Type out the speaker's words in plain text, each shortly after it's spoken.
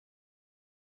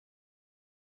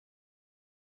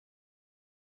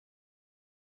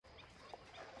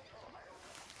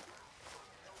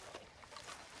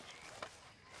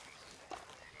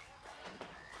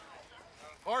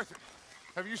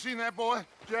Have you seen that boy,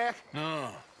 Jack? No.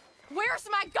 Where's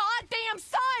my goddamn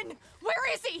son?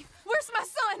 Where is he? Where's my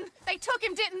son? They took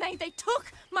him, didn't they? They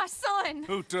took my son.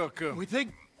 Who took him? We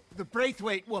think the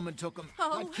Braithwaite woman took him.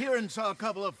 Oh. Kieran saw a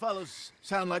couple of fellows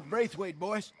sound like Braithwaite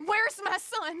boys. Where's my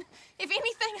son? If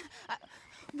anything,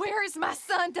 where is my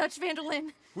son, Dutch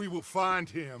Vanderlyn? We will find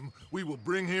him, we will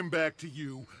bring him back to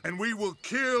you, and we will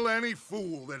kill any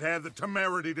fool that had the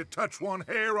temerity to touch one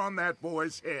hair on that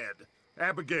boy's head.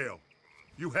 Abigail,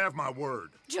 you have my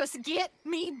word. Just get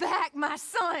me back, my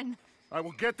son. I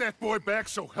will get that boy back,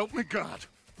 so help me God.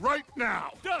 Right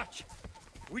now. Dutch!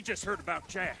 We just heard about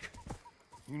Jack.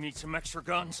 You need some extra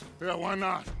guns? Yeah, why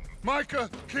not? Micah,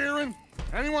 Kieran,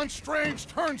 anyone strange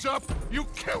turns up, you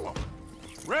kill him.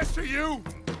 Rest of you,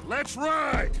 let's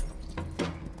ride.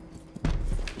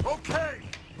 Okay,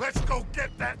 let's go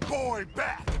get that boy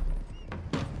back.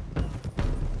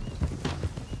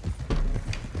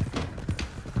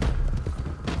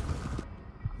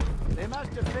 They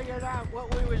must have figured out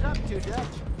what we was up to, Dutch.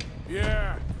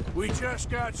 Yeah, we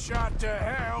just got shot to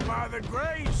hell by the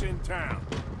Grays in town.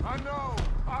 I know,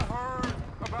 I heard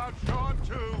about Sean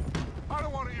too. I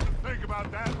don't want to even think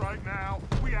about that right now.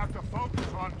 We have to focus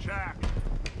on Jack.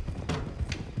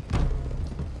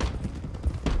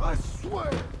 I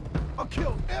swear, I'll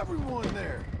kill everyone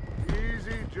there.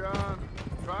 Easy, John.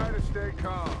 Try to stay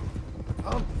calm.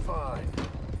 I'm fine.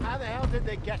 How the hell did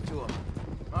they get to him?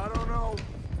 I don't know,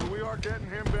 but we are getting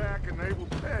him back and they will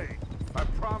pay. I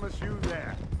promise you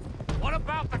that. What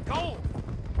about the gold?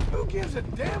 Who gives a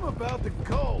damn about the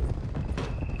gold?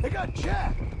 They got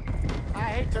Jack. I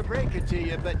hate to break it to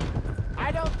you, but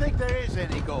I don't think there is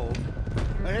any gold.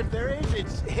 Or if there is,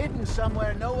 it's hidden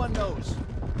somewhere no one knows.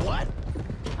 What?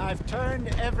 I've turned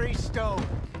every stone.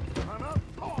 Enough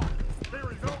talk.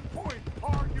 There is no point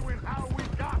arguing how we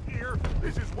got here.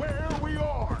 This is where we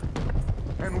are.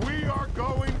 And we are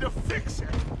going to fix it.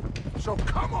 So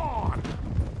come on.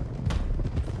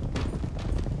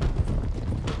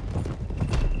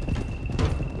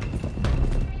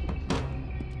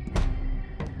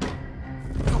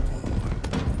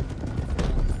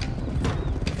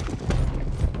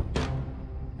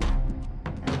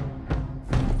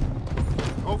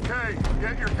 Okay,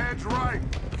 get your heads right.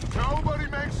 Nobody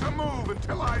makes a move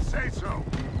until I say so.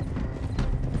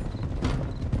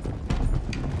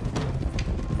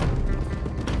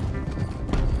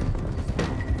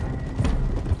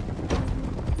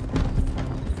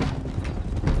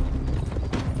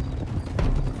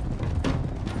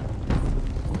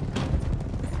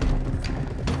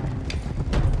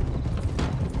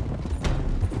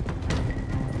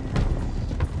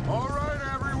 All right,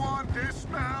 everyone,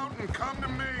 dismount and come to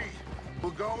me.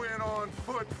 We'll go in on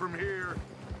foot from here.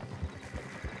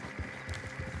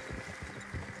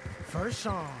 First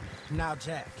Sean, now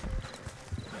Jack.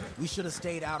 We should have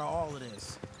stayed out of all of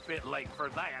this. Bit late for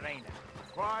that, ain't it?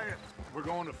 Quiet. We're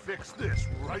going to fix this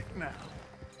right now.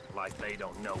 Like they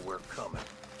don't know we're coming.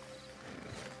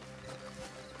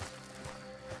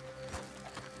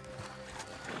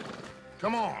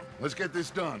 Come on, let's get this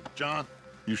done. John,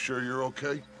 you sure you're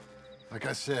okay? Like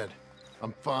I said,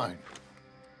 I'm fine.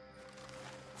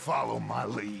 Follow my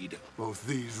lead. Both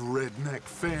these redneck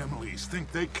families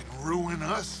think they can ruin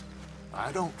us?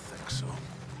 I don't think so.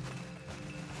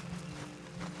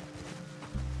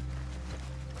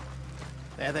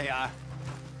 There they are.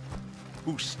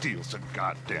 Who steals a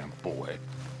goddamn boy?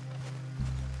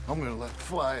 I'm gonna let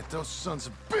fly at those sons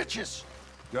of bitches.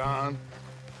 Don,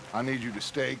 I need you to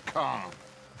stay calm.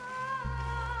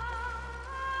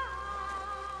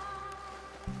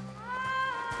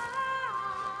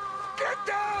 Get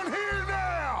down here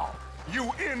now,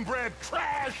 you inbred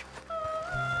trash!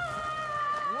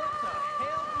 What the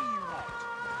hell do you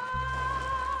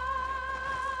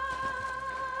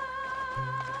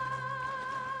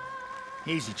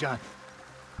want? Easy, John.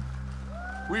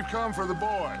 We've come for the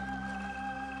boy.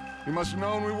 You must have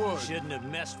known we would. Shouldn't have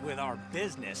messed with our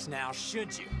business now,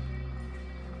 should you?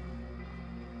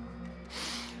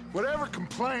 Whatever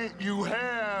complaint you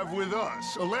have with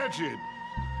us, alleged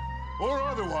or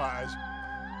otherwise,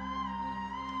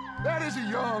 that is a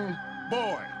young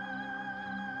boy.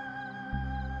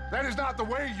 That is not the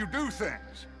way you do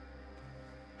things.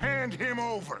 Hand him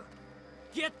over.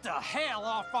 Get the hell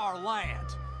off our land!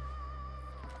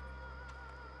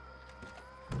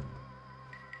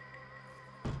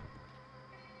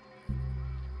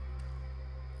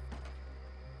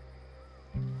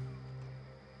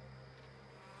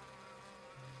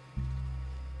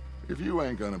 If you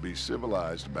ain't gonna be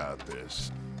civilized about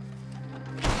this,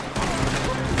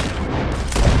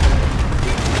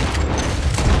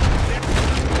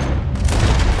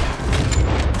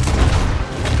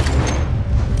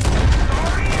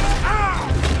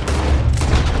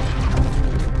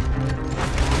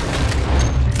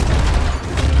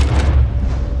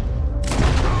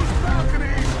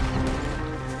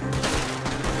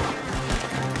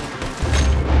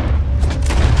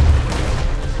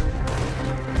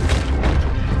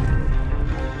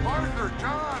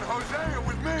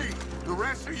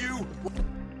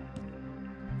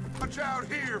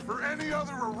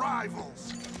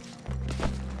 rivals.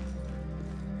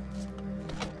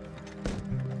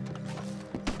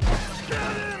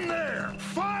 Get in there!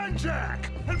 Find Jack!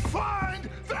 And find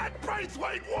that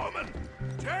Braithwaite woman!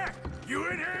 Jack, you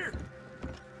in here?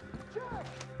 Jack!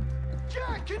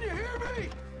 Jack, can you hear me?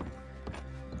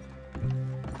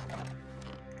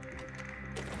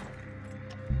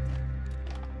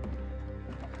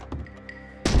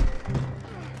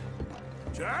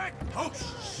 Jack? Oh,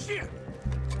 shit!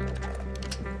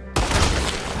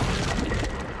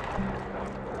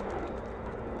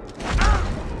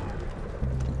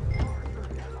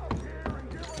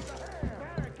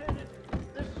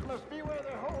 This must be where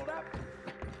they're holed up.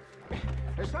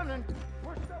 There's something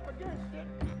pushed up against it.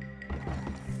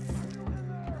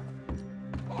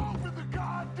 Open the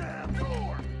goddamn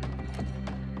door!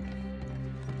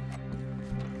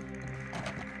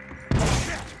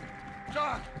 Shit!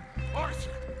 John!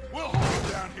 Arthur! We'll hold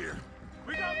him down here.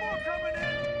 We got more coming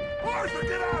in! Arthur,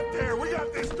 get out there! We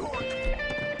got this door!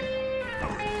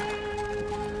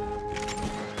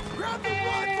 Grab the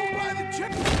rifle by the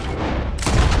chicken!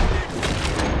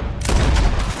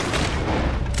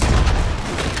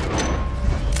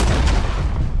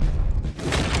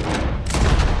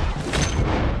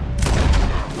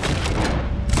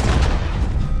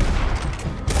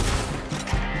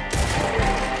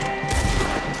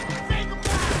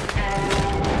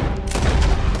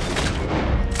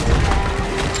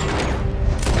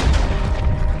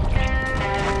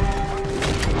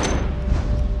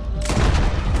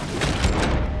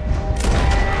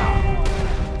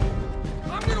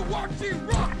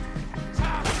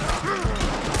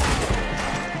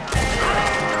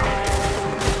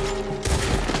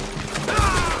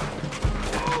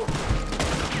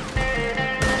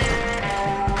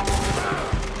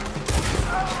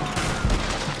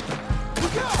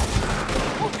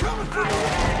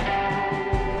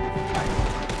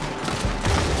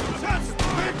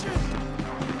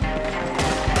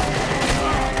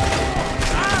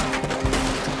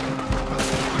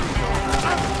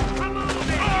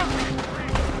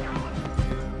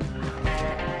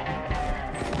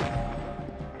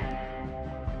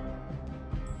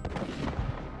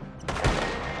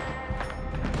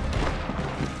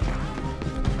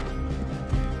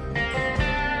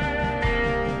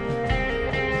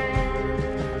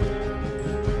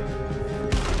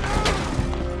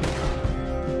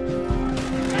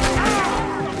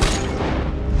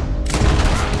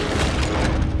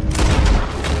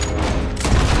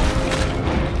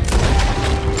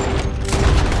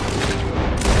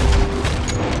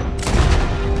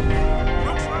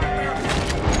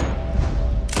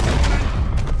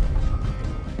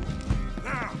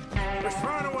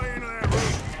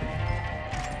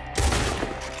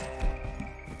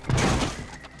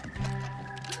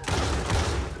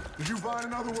 Did you find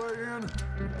another way in?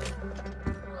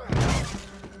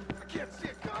 I can't see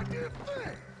a goddamn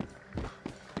thing!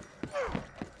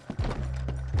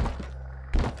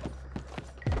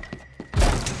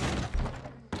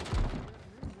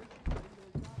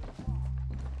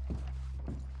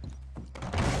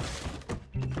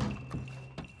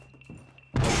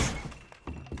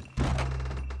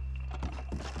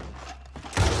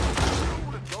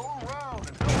 Go around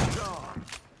and help John.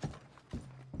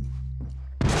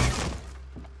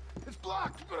 It's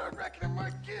blocked, but I reckon it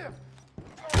might give.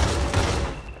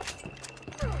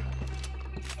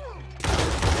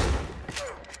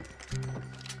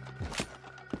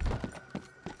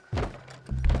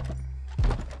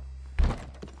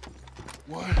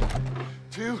 One,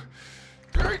 two,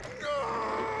 three.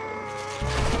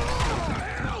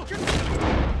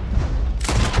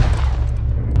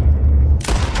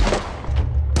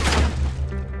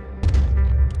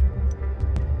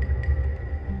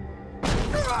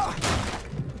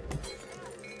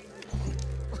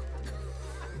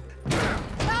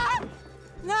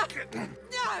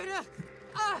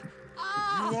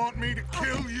 You want me to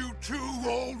kill you too,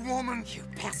 old woman? You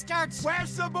bastards!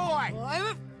 Where's the boy?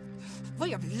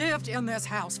 We have lived in this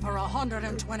house for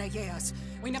 120 years.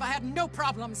 We never had no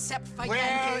problems except for Where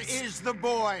Yankees. is the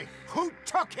boy? Who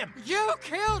took him? You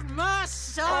killed my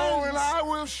son! Oh, and I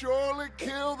will surely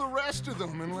kill the rest of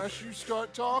them unless you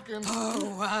start talking.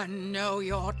 Oh, I know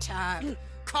your type.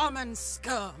 Common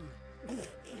scum.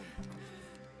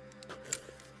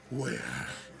 Where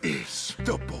is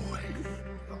the boy?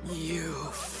 You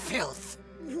filth.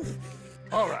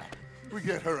 All right, we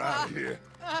get her out of here.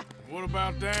 What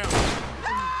about down?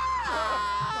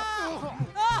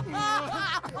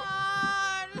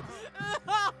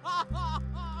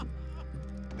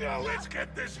 Now let's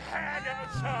get this hag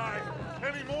outside.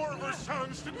 Any more of her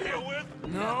sons to deal with?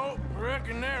 No,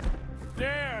 reckon they're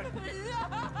dead.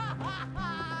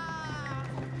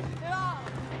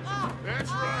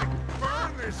 That's right.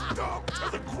 Burn this dump to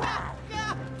the ground.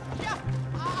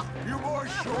 You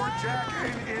boys sure Jack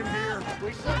ain't in here?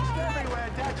 We searched everywhere,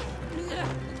 Dutch.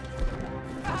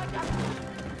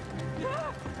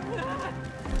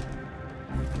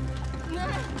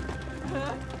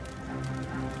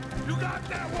 You got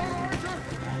that one, Arthur?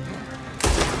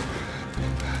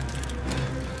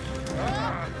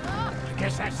 I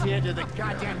guess that's the end of the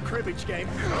goddamn cribbage game.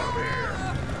 Come here.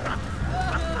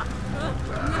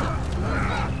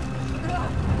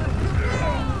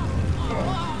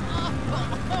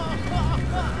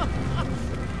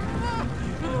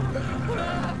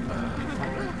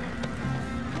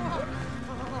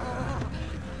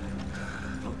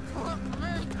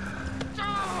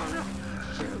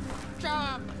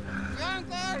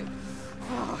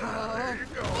 There you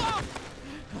go.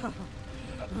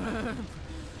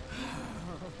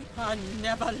 I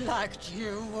never liked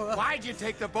you. Why'd you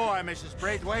take the boy, Mrs.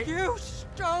 Braithwaite? You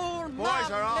stole my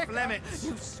Boys are off liquor. limits.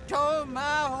 You stole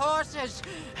my horses.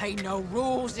 Ain't no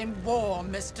rules in war,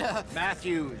 mister.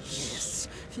 Matthews.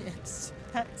 Yes,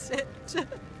 that's it.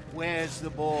 Where's the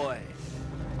boy?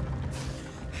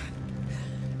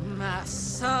 My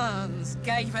sons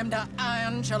gave him to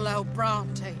Angelo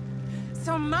Bronte.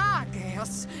 So my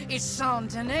guess is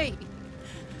Saint-Denis.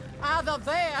 Either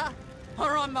there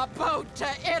or on the boat to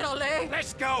Italy.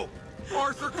 Let's go.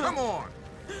 Arthur, come on.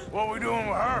 What we doing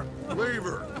with her? Leave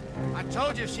her. I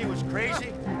told you she was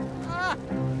crazy.